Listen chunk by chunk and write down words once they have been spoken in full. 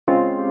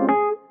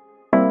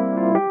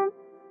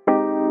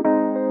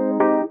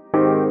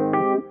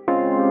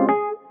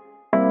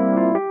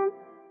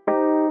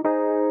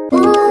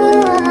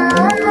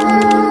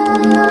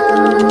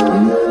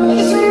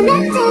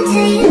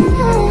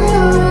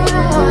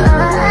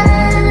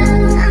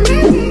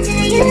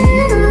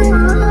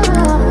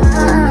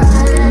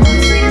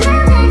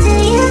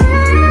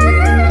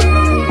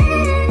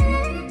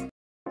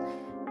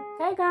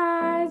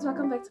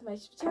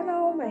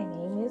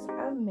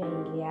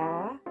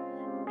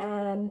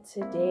and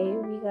today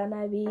we're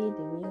gonna be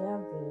doing a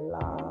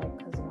vlog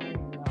because why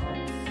not?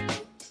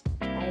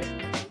 Like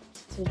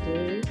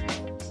today,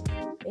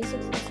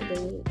 basically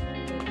today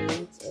the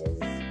date is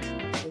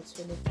the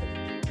 25th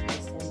of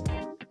December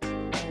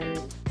and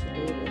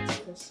today it's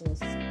Christmas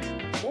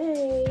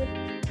Day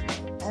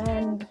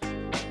and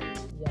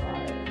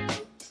yeah,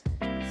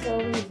 so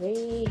we're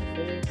very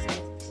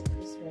excited for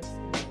Christmas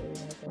and we're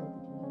not gonna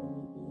be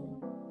doing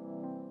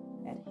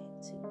anything that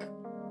hectic.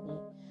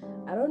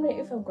 I don't know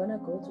if I'm gonna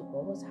go to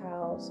Bobo's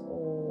house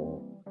or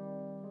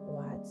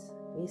what.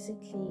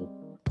 Basically,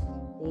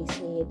 they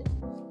said,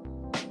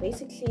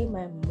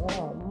 my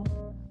mom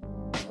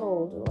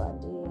told, I'm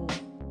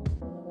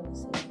not gonna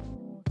say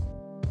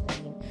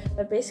her name,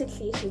 but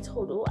basically she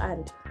told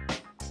aunt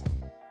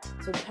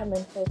to come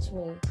and fetch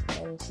me,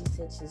 and she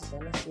said she's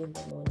gonna see in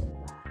the morning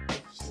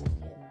if she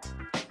can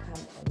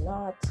come or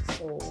not.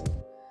 So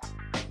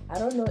I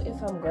don't know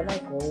if I'm gonna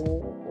go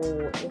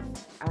or if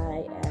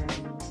I am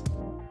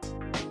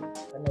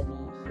gonna be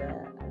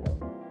here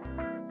alone.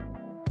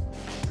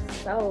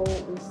 So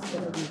we're just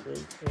gonna be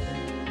waiting.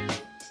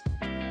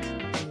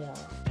 Yeah.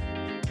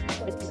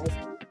 So it's nice.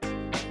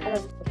 I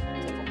was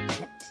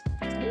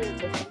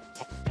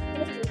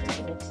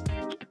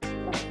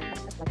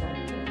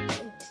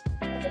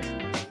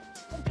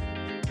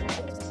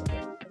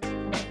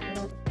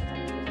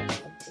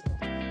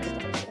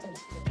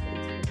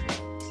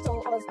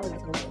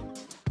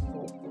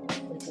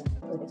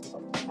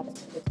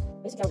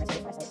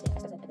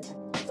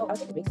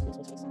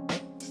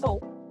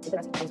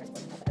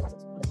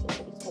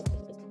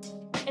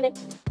and then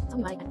tell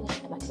me why I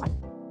finished at like 1.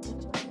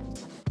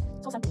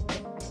 So something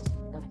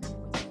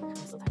I'm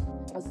so tired.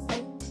 I was so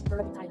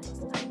horribly tired and I was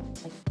so tired.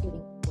 Like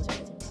everything was just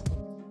getting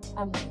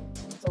something.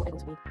 So I go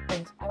to bed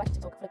and I watched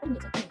TikTok for like 1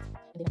 minute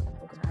and then I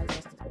put down my phone because my eyes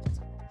were starting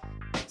to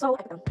hurt. So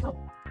I put down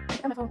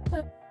my phone.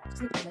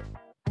 Sleep is like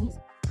uneasy.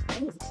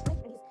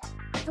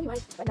 Tell me why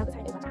right now the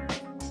time is not.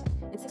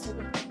 It's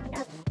 6:40. I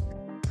asked her.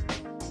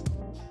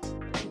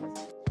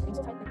 I'm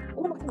so tired. Like,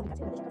 oh my God, I'm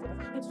so tired.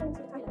 I'm so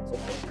tired. I'm so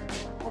tired.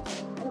 I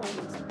don't know why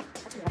I'm so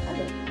actually, I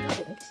don't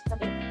know.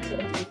 Something they're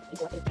going to do is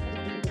what they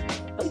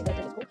don't even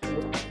know it's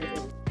cool.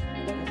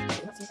 And then I'm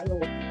not seeing I don't know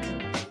what.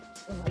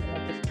 I'm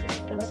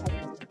not trying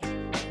to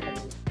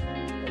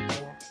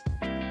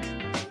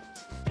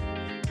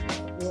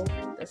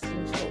this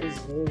intro is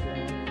very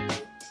long.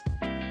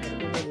 But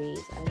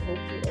anyways, I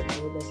hope you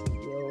enjoy the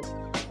video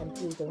and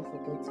please don't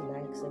forget to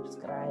like,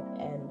 subscribe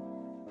and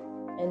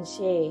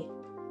share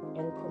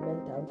and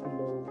comment down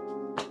below,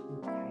 you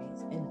guys,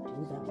 and do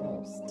the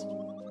most.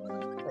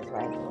 Because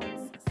why not?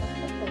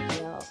 Support the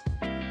girl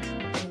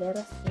and let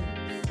us in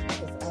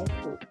because I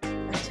could.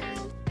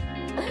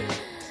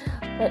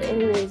 But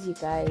anyways, you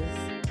guys,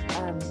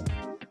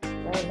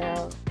 right now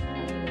I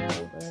don't know what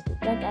I'm gonna do.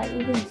 Like I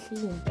even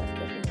cleaned, that's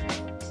the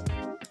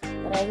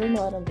thing. But I don't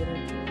know what I'm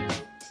gonna do now.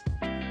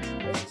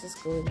 Let's just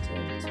go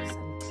into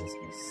some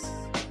Christmas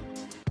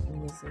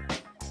music.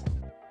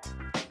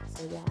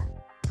 So yeah.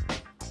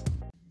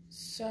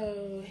 So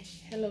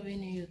hello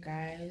you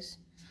guys.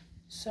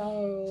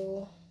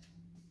 So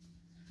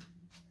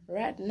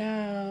right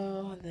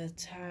now the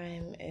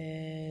time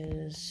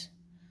is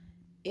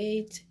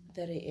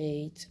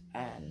 8:38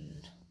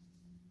 and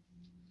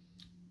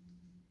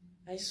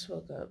I just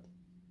woke up.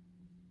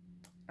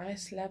 I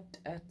slept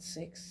at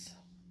 6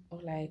 or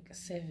like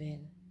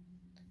 7.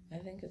 I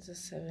think it's a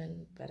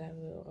 7, but I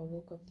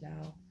woke up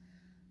now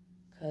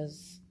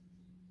because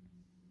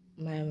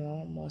my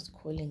mom was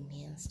calling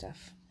me and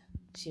stuff.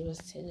 She was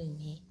telling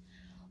me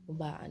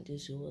about Auntie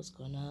Zoo was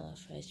gonna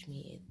fetch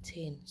me at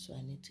 10, so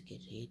I need to get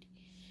ready.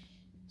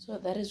 So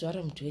that is what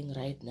I'm doing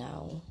right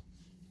now.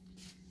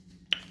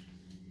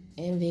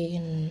 And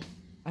then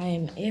I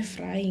am air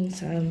frying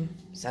some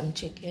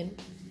chicken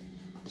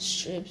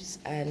strips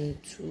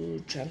and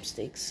 2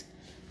 drumsticks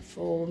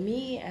for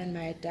me and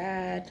my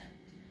dad,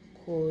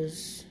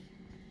 cause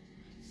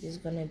he's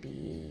gonna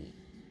be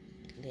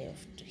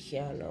left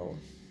here alone.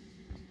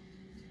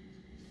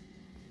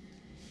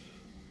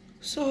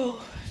 So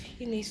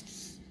he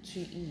needs to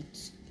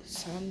eat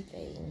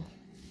something.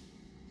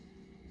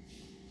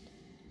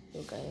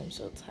 Look, I am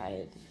so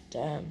tired.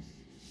 Damn.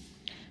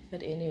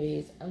 But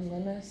anyways, I'm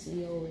gonna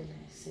see you when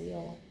I see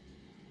you.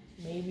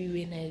 Maybe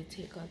when I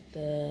take out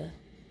the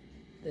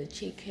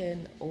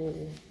chicken or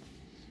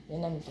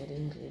when I'm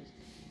getting ready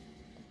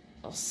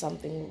or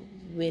something,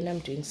 when I'm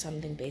doing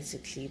something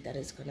basically that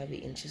is gonna be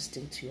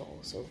interesting to you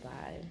also.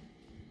 Bye.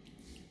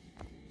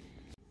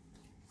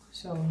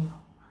 So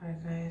hi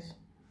guys.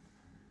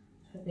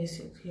 So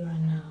basically right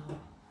now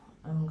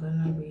I'm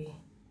gonna be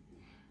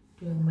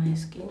doing my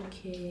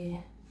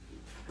skincare,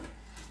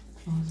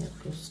 all that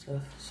good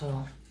stuff.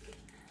 So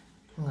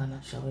I'm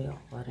gonna show you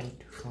what I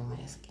do for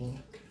my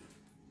skin.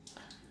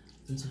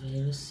 It's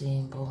very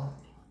simple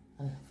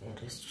and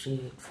very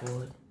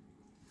straightforward,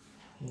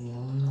 you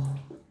know.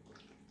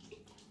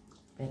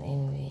 But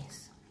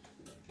anyways,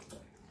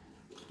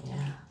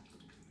 yeah.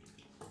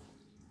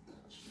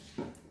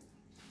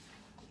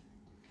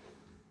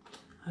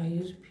 I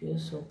use pure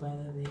soap, by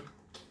the way.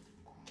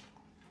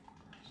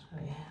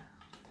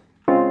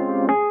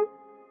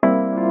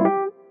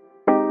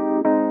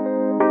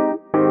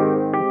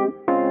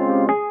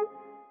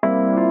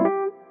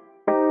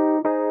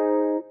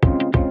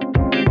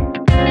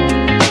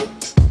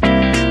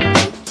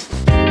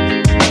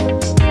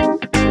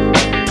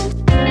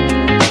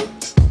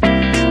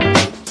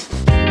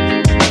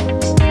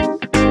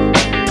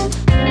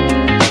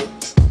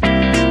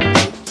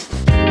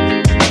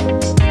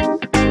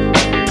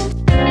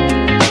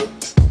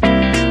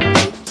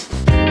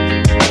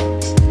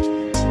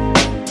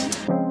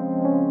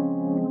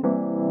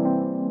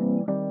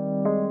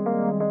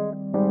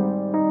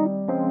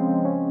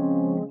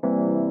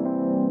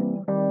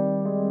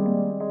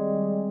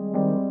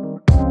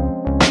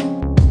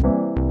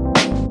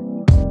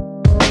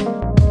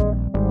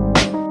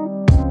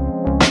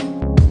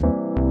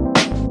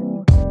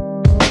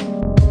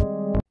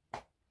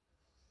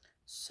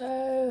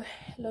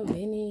 Hello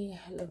Vinny,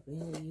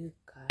 you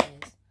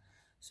guys.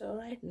 So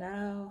right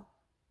now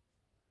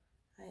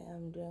I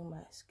am doing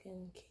my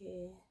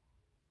skincare.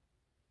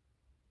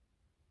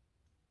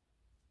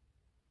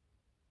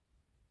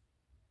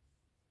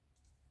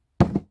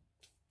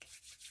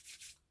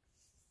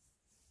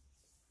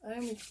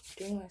 I'm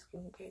doing my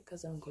skincare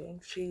because I'm going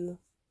to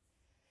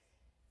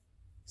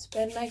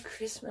spend my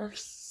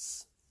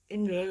Christmas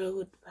in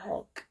Yellowwood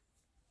Park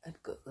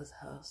at Gogo's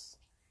house.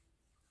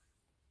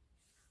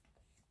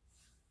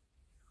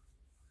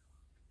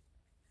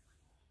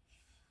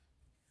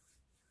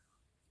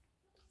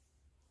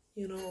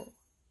 You know,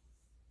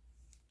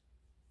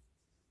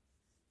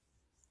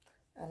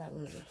 and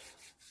I'm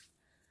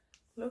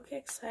look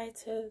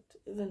excited,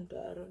 even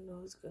though I don't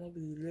know it's gonna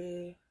be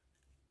rare.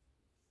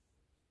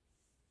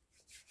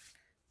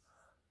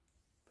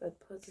 But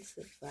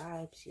positive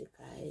vibes, you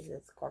guys.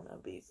 It's gonna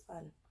be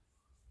fun.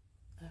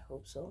 I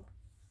hope so.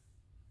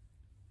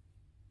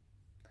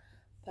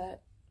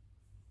 But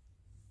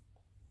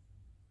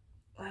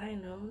what I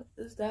know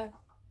is that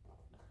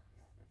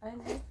I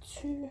need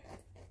to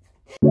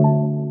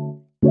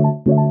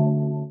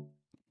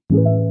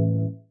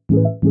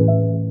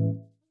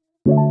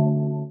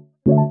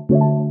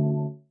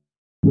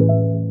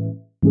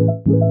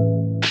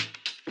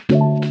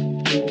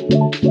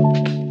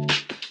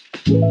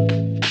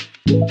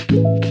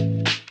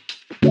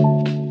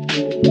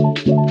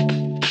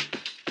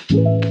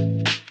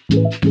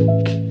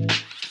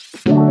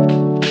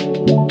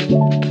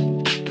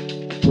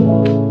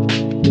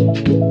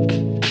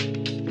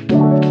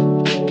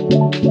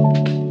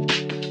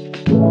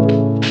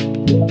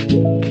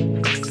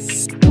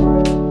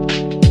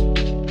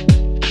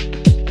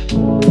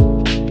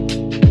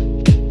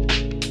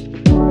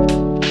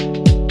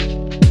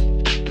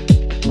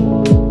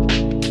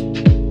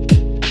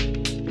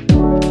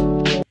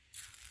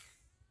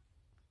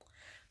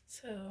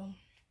So,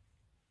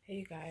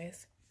 hey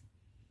guys,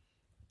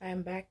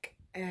 I'm back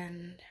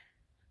and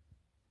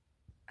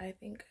I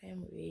think I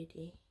am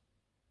ready.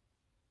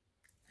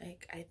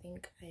 I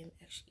think I am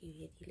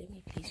actually ready. Let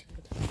me please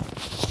hold on.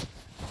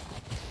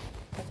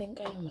 I think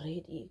I am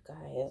ready,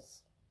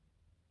 guys.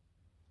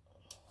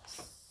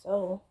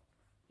 So,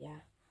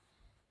 yeah.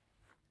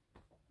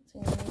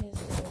 Today's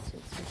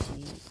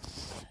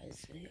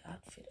the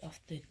outfit of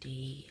the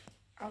day.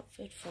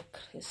 Outfit for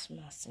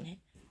Christmas, ne?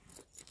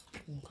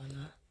 I'm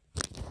gonna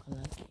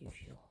give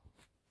you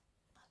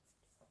outfit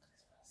for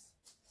Christmas.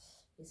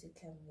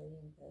 Basically, I'm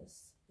wearing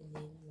this, and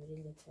then I'm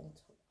wearing a tank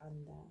top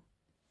under,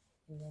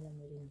 and then I'm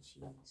wearing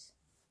jeans,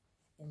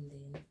 and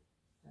then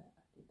my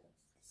Adidas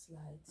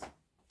slides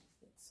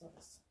with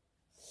socks.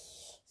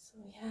 So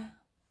yeah,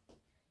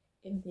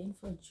 and then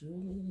for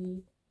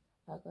jewelry,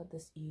 I got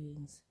these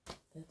earrings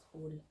that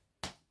hold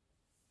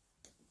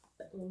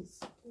those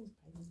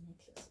diamond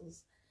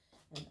necklaces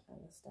and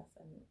other stuff,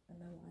 and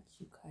I want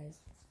you guys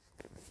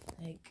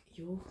like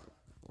you.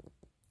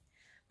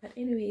 But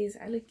anyways,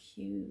 I look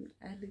cute,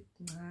 I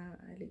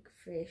look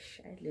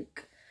fresh,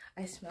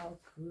 I smell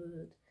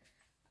good,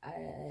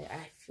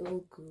 I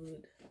feel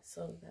good.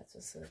 So that's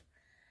what's up.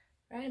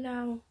 Right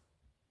now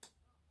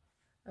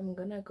I'm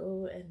gonna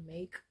go and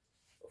make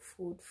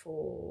food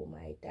for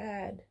my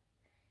dad,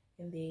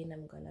 and then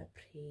I'm gonna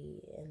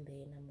pray, and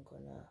then I'm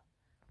gonna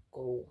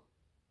go.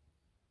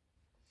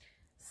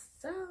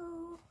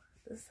 So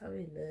this is how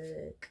we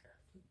look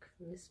for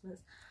Christmas.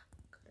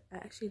 God, I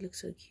actually look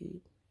so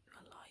cute.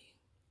 You're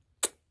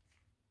lying.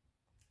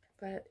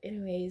 But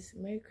anyways,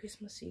 Merry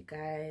Christmas you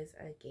guys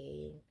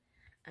again,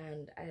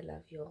 and I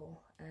love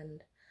y'all,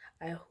 and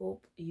I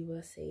hope you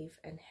are safe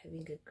and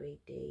having a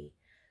great day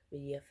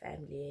with your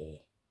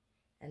family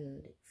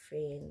and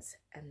friends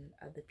and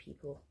other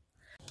people.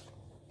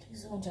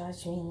 Please don't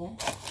judge me, eh?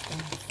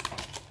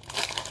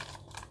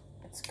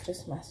 It's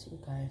Christmas, you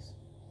guys.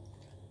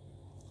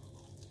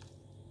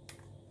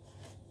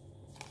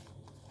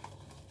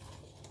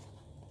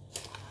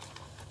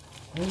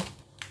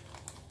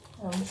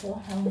 I'm so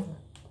hungry.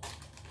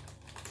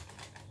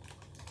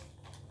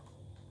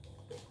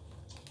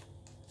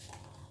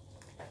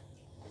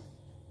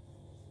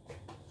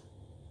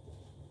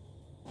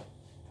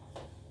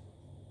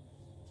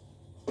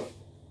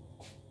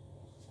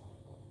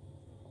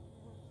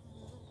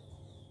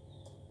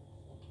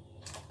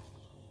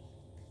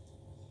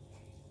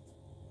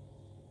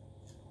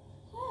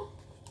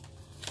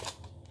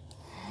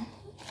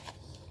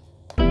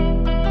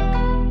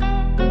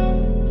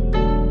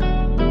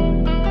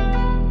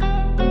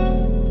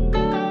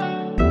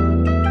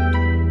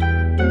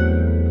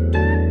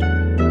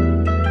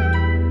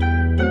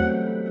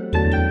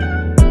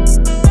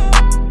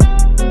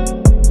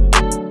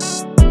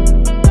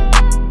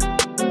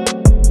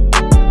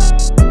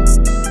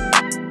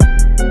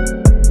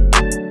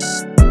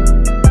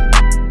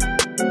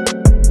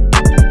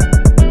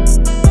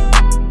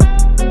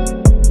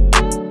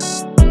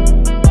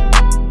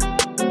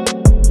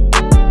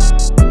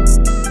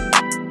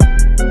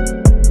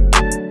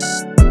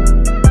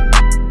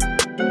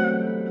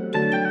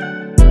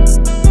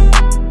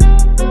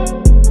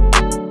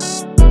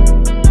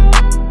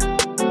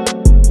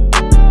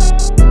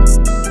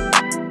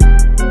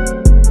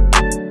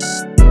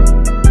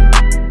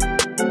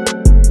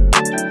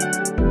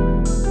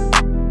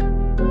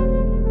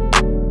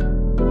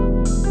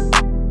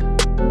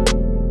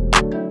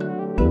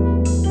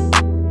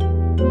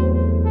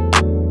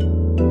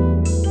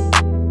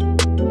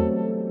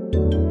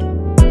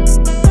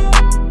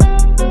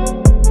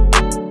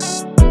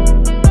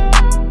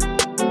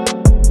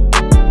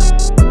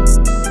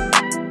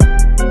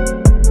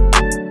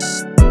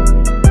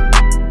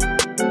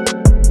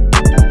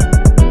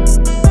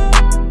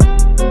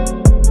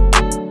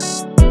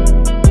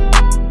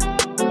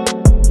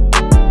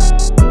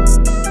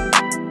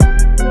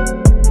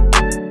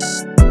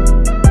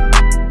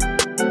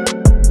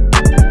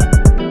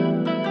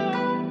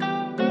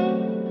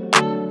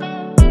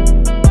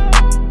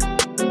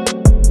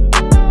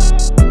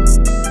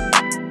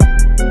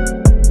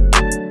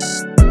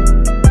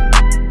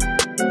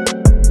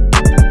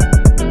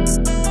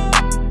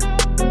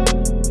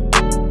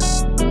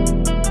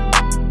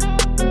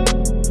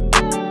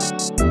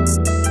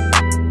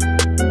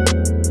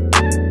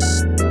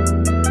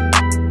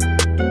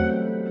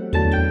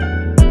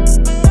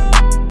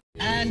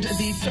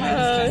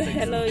 and the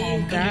hello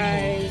you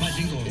guys.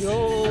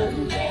 Yo,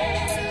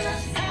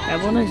 I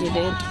wanted you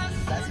did.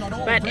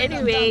 But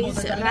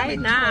anyways, right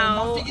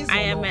now I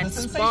am at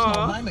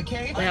Spa.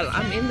 Well,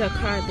 I'm in the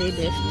car, they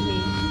left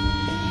me.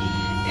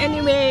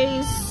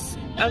 Anyways,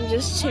 I'm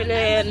just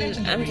chilling.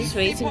 I'm just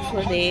waiting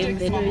for them.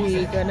 Then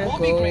we're gonna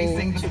go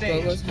to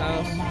Gogo's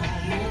house.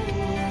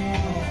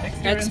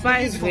 That Spa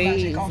is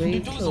very,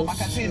 very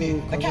close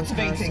to Gogo's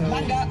house, so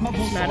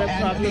it's not a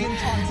problem.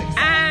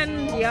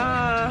 And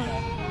yeah,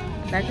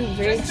 like I'm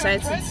very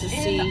excited to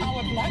see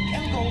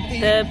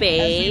the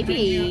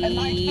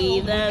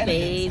baby.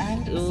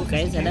 Oh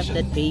guys, I love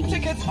that baby.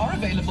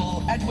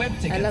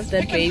 I love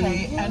that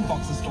baby.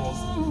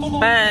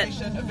 But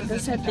the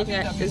sad thing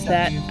is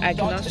that I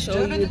cannot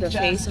show you the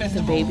face of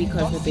the baby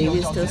because the baby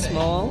is still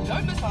small.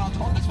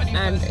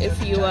 And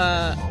if you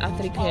are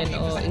African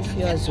or if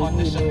you are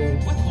Zulu,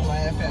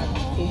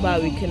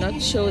 we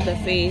cannot show the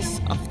face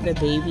of the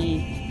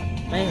baby.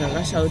 I'm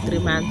gonna show 3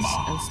 months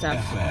and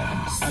stuff.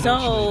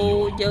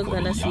 So you're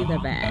gonna see the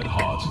back.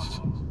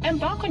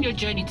 Embark on your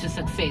journey to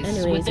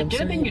success with the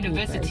Durban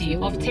University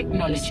of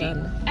Technology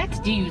at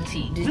DUT.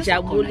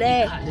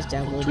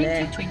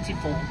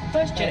 2024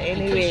 first year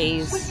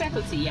applications with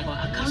faculty of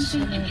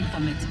accounting and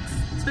informatics,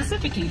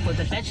 specifically for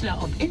the Bachelor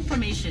of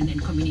Information and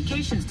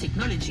Communications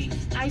Technology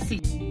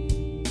 (ICT).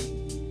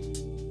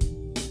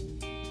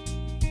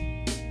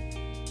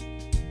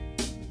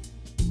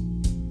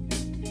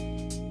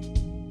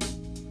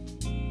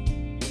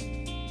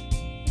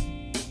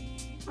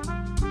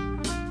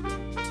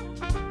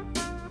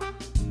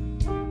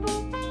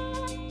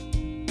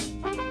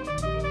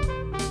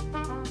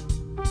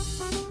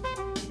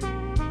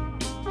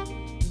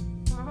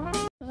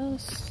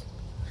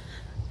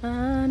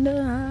 And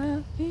a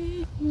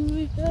happy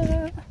new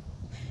year.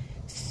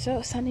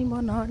 So Sunday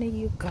morning,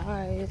 you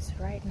guys.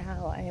 Right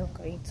now I am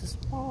going to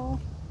Spa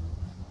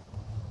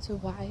to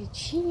buy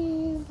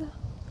cheese.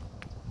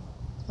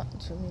 Not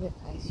to me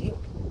guys, you.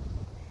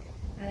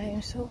 And I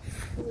am so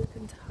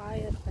freaking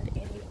tired, but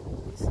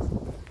anyways,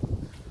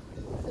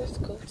 let's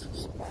go to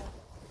Spa.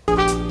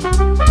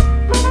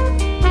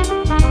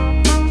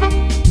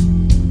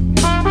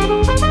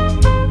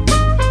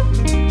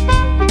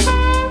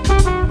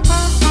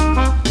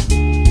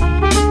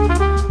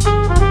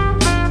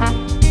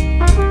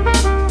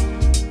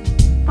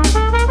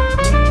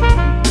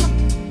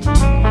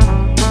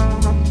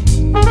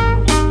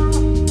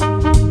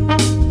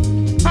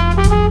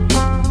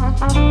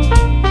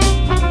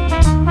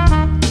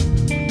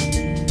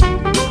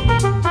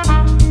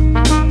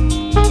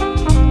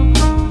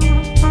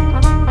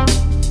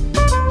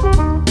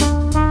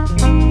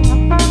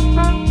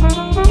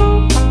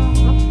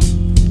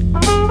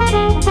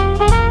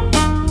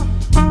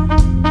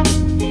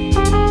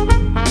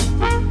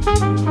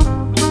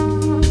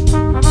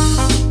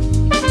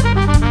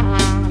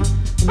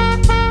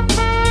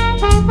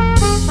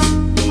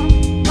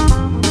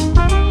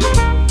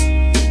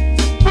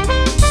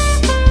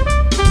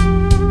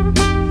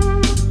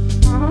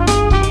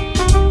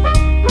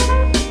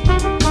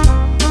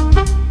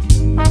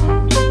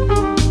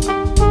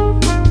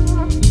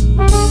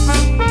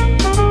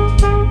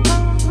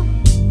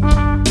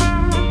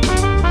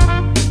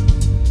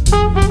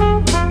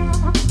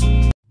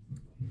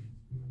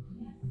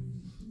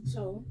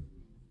 So,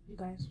 you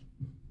guys,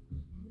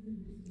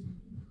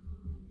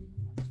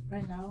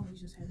 right now we're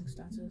just having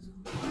starters.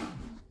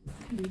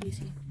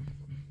 BBC.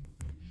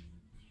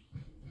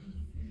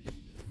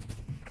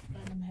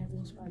 And I'm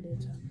having spa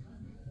later.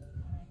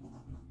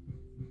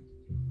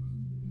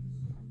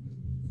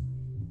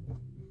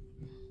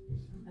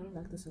 I don't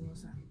like the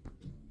samosa.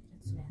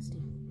 It's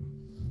nasty.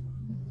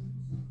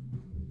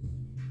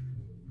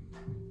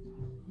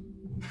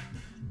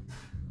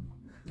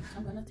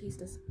 I'm gonna taste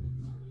this.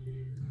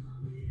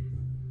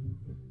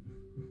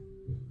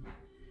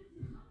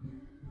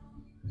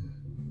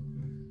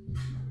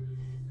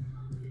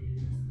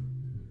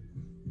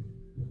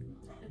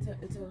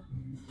 It's a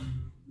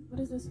what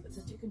is this? It's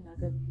a chicken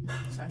nugget.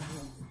 Sorry.